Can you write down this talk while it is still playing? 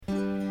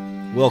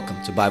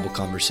Welcome to Bible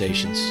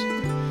Conversations.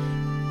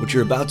 What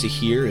you're about to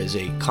hear is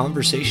a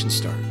conversation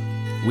starter.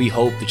 We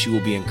hope that you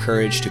will be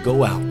encouraged to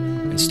go out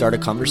and start a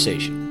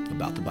conversation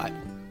about the Bible.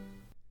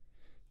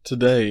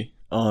 Today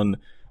on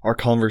our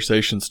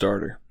conversation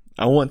starter,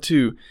 I want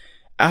to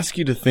ask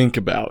you to think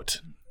about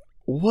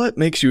what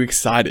makes you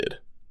excited.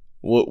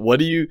 What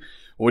do you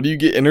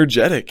get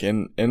energetic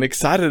and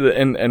excited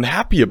and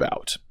happy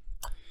about?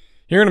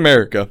 Here in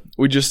America,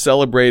 we just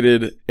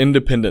celebrated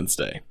Independence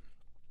Day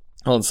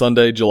on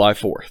Sunday, July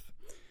 4th.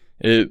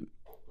 It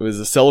was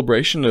a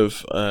celebration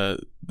of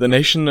the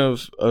nation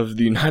of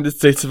the United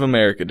States of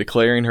America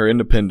declaring her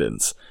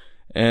independence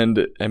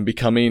and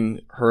becoming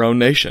her own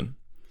nation.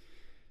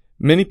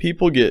 Many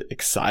people get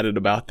excited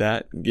about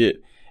that,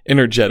 get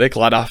energetic,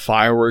 light off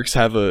fireworks,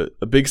 have a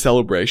big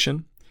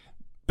celebration.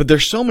 But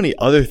there's so many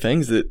other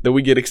things that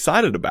we get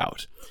excited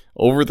about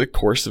over the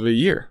course of a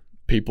year.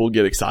 People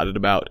get excited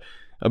about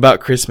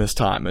Christmas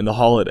time and the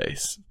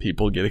holidays.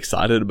 People get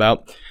excited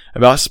about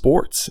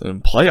sports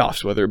and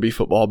playoffs, whether it be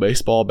football,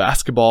 baseball,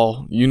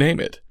 basketball, you name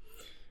it.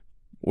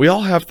 We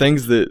all have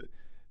things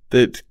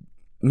that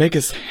make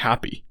us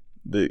happy,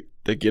 that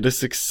get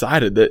us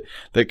excited,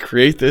 that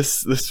create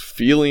this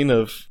feeling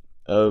of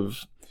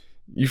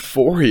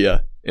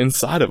euphoria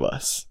inside of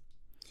us.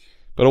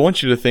 But I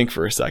want you to think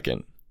for a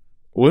second.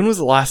 When was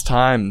the last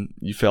time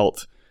you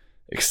felt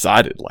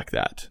excited like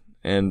that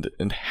and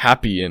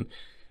happy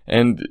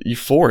and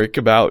euphoric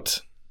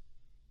about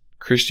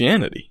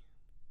Christianity?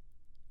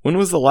 When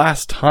was the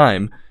last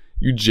time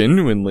you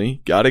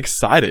genuinely got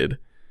excited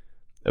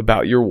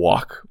about your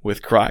walk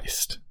with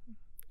Christ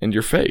and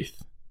your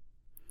faith?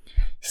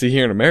 See,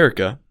 here in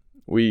America,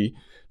 we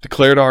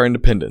declared our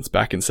independence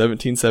back in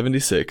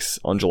 1776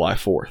 on July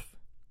 4th.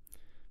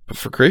 But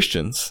for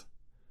Christians,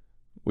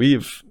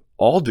 we've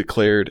all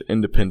declared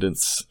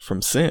independence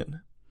from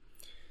sin.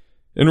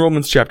 In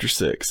Romans chapter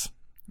 6,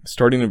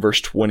 starting in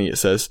verse 20, it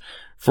says,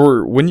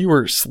 "For when you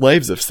were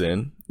slaves of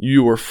sin,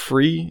 you were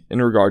free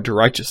in regard to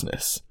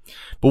righteousness.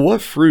 But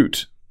what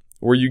fruit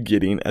were you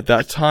getting at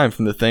that time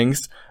from the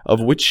things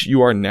of which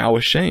you are now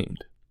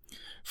ashamed?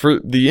 For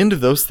the end of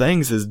those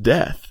things is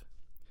death.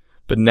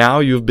 But now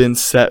you have been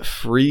set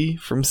free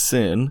from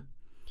sin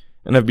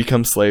and have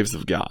become slaves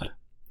of God.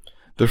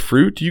 The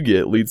fruit you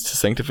get leads to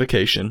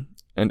sanctification,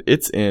 and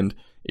its end,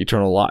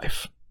 eternal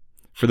life.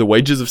 For the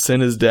wages of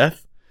sin is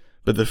death,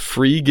 but the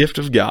free gift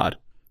of God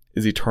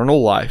is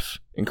eternal life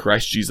in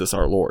Christ Jesus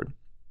our Lord."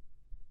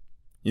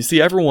 You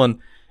see, everyone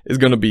is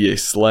going to be a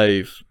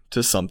slave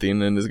to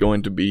something and is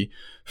going to be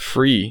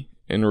free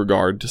in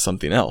regard to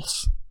something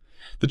else.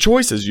 The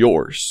choice is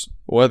yours,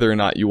 whether or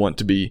not you want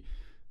to be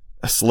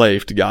a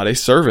slave to God, a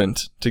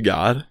servant to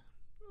God,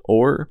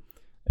 or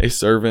a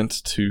servant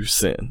to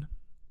sin.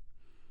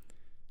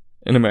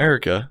 In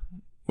America,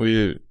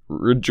 we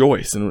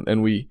rejoice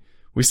and we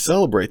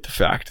celebrate the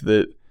fact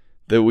that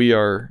we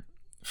are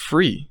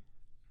free,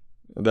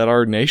 that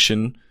our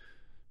nation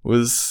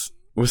was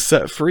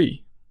set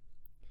free.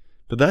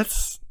 But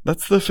that's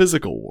the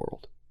physical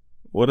world.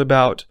 What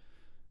about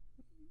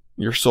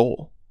your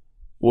soul?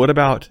 What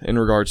about in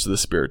regards to the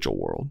spiritual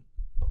world?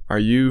 Are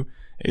you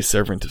a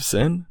servant of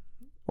sin,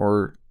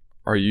 or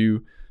are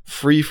you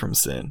free from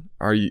sin?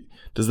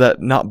 Does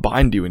that not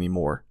bind you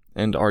anymore?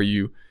 And are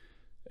you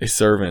a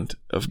servant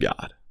of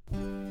God?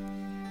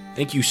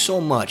 Thank you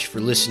so much for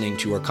listening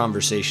to our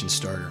conversation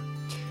starter.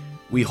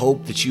 We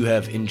hope that you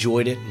have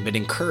enjoyed it and been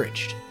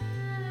encouraged.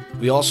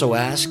 We also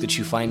ask that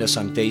you find us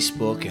on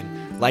Facebook and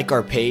like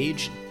our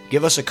page,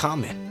 give us a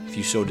comment if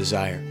you so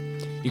desire.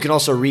 You can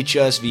also reach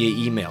us via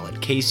email at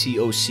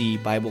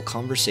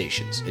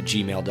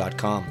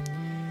kcocbibleconversations@gmail.com.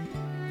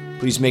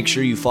 Please make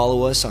sure you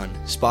follow us on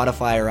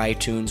Spotify or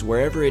iTunes,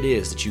 wherever it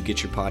is that you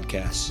get your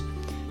podcasts.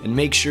 And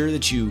make sure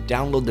that you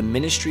download the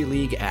Ministry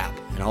League app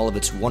and all of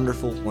its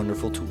wonderful,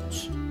 wonderful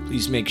tools.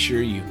 Please make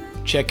sure you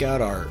check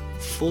out our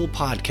full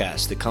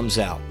podcast that comes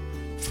out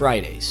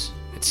Fridays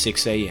at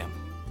 6 a.m.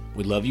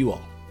 We love you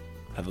all.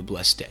 Have a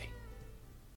blessed day.